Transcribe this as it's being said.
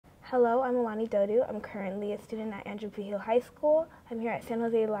Hello, I'm Alani Dodu. I'm currently a student at Andrew P. Hill High School. I'm here at San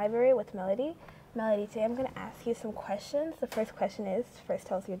Jose Library with Melody. Melody, today I'm going to ask you some questions. The first question is, first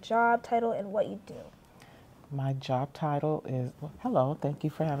tell us your job title and what you do. My job title is, well, hello, thank you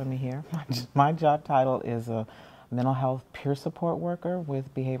for having me here. My job title is a mental health peer support worker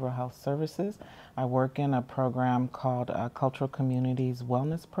with Behavioral Health Services. I work in a program called Cultural Communities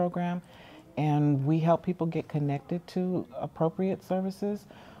Wellness Program, and we help people get connected to appropriate services.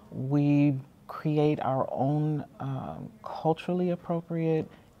 We create our own culturally appropriate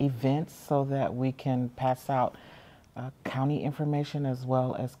events so that we can pass out county information as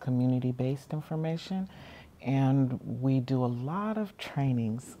well as community-based information. And we do a lot of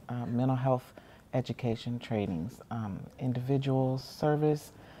trainings, mental health education trainings, individual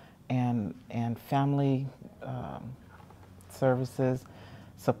service and family services,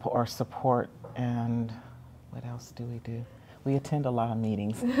 support, and what else do we do? We attend a lot of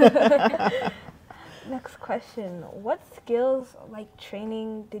meetings. Next question, what skills like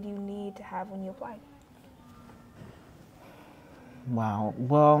training did you need to have when you applied? Wow.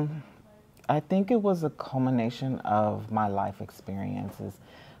 Well, I think it was a culmination of my life experiences.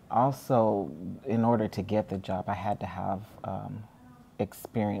 Also, in order to get the job, I had to have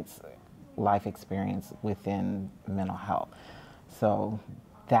life experience within mental health. So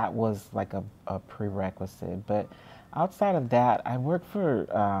that was like a prerequisite. But outside of that, I worked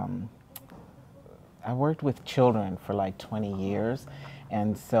with children for like 20 years,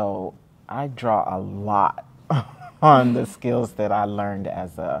 and so I draw a lot on the skills that I learned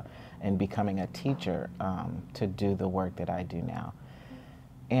in becoming a teacher to do the work that I do now.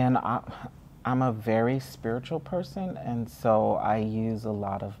 And I'm a very spiritual person, and so I use a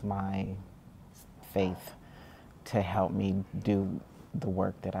lot of my faith to help me do the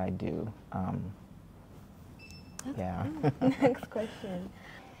work that I do. Yeah. Next question.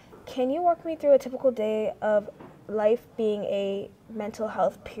 Can you walk me through a typical day of life being a mental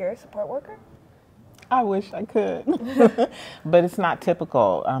health peer support worker? I wish I could, but it's not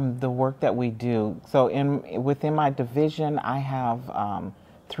typical. The work that we do. So within my division, I have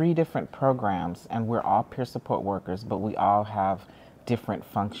 3 different programs, and we're all peer support workers, but we all have different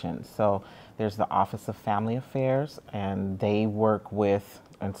functions. So there's the Office of Family Affairs, and they work with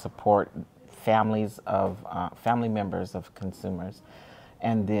and support families of family members of consumers.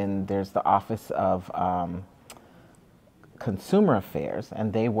 And then there's the Office of Consumer Affairs,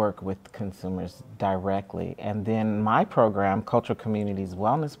 and they work with consumers directly. And then my program, Cultural Communities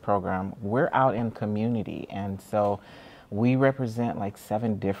Wellness Program, we're out in community, and so we represent like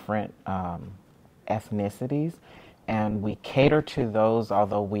 7 different ethnicities, and we cater to those,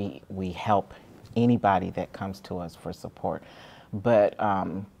 although we help anybody that comes to us for support. But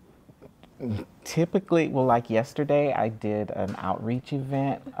typically, well, like yesterday, I did an outreach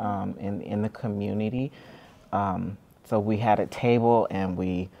event in the community. So we had a table, and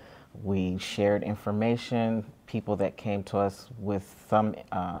we shared information. People that came to us with some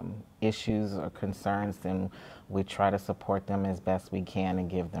issues or concerns, and we try to support them as best we can and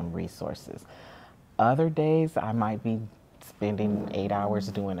give them resources. Other days, I might be spending 8 hours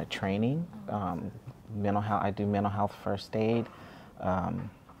doing a training. Mental health. I do mental health first aid.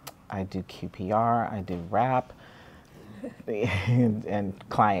 I do QPR. I do RAP, and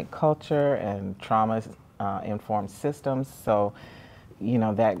client culture and trauma informed systems. So, you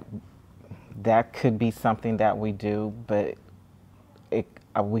know, that could be something that we do, but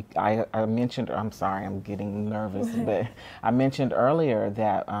I mentioned, I'm sorry, I'm getting nervous, but I mentioned earlier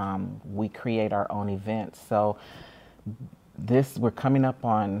that we create our own events. So we're coming up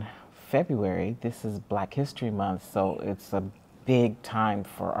on February. This is Black History Month, so it's a big time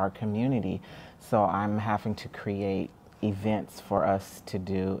for our community. So I'm having to create events for us to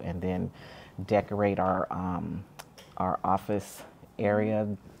do, and then decorate our office area,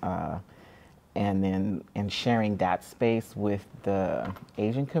 and sharing that space with the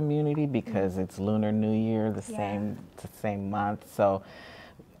Asian community, because it's Lunar New Year, the same month. So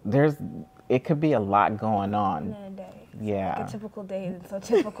it could be a lot going on. Yeah. Like a typical day isn't so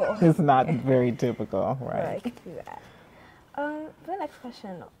typical. It's not very typical, right? Right, I can see that. For the next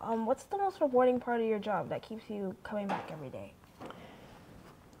question, what's the most rewarding part of your job that keeps you coming back every day?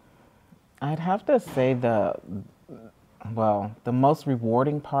 I'd have to say the most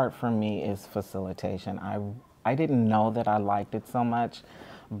rewarding part for me is facilitation. I didn't know that I liked it so much,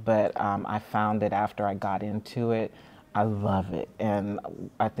 but I found that after I got into it, I love it. And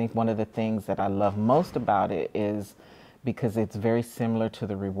I think one of the things that I love most about it is because it's very similar to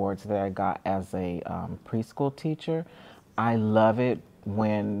the rewards that I got as a preschool teacher. I love it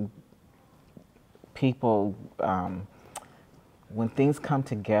when people when things come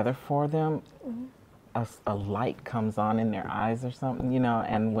together for them, a light comes on in their eyes or something, you know,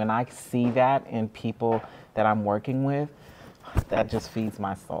 and when I see that in people that I'm working with, that just feeds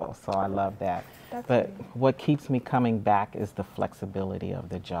my soul. So I love that. But what keeps me coming back is the flexibility of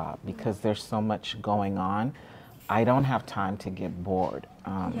the job, because there's so much going on. I don't have time to get bored.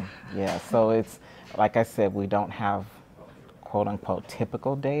 Yeah, so it's, like I said, we don't have quote unquote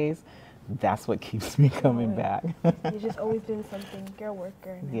typical days. That's what keeps me coming back. You're just always doing something. You're a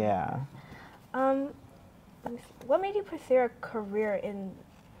worker. Now. Yeah. What made you pursue a career in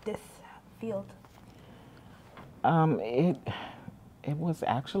this field? It was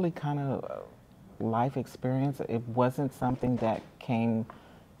actually kind of life experience. It wasn't something that came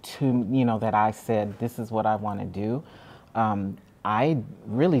to, you know, that I said, this is what I want to do. I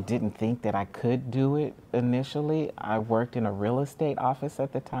really didn't think that I could do it initially. I worked in a real estate office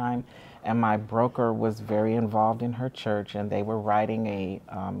at the time, and my broker was very involved in her church, and they were writing a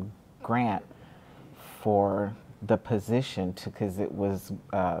grant for the position because it was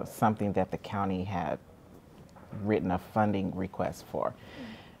something that the county had written a funding request for.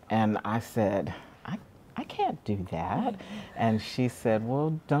 And I said, I can't do that. And she said,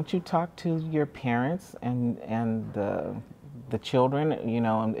 well, don't you talk to your parents and the children, you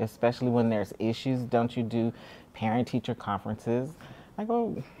know, especially when there's issues, don't you do parent-teacher conferences? I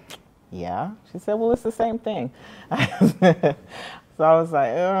go, yeah. She said, well, it's the same thing. So I was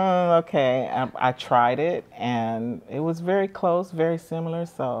like, oh, okay. I tried it, and it was very close, very similar.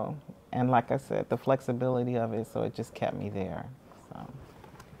 So, and like I said, the flexibility of it, so it just kept me there. So.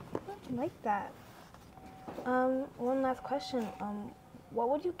 I like that. One last question.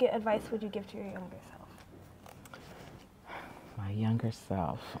 What advice would you give to your younger self? My younger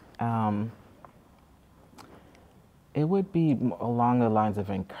self. It would be along the lines of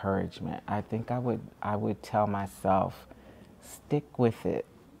encouragement. I think I would tell myself, stick with it.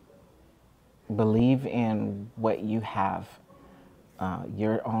 Believe in what you have,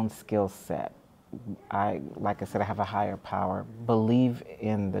 your own skill set. Like I said, I have a higher power. Believe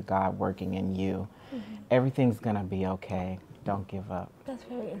in the God working in you. Everything's gonna be okay. Don't give up. That's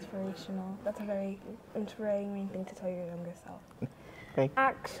very inspirational. That's a very inspiring thing to tell your younger self. Thank you.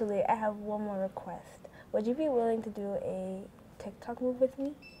 Actually, I have one more request. Would you be willing to do a TikTok move with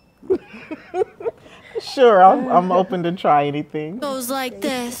me? Sure, I'm open to try anything. Goes like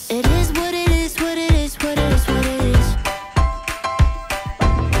this. It is what it is, what it is, what it is.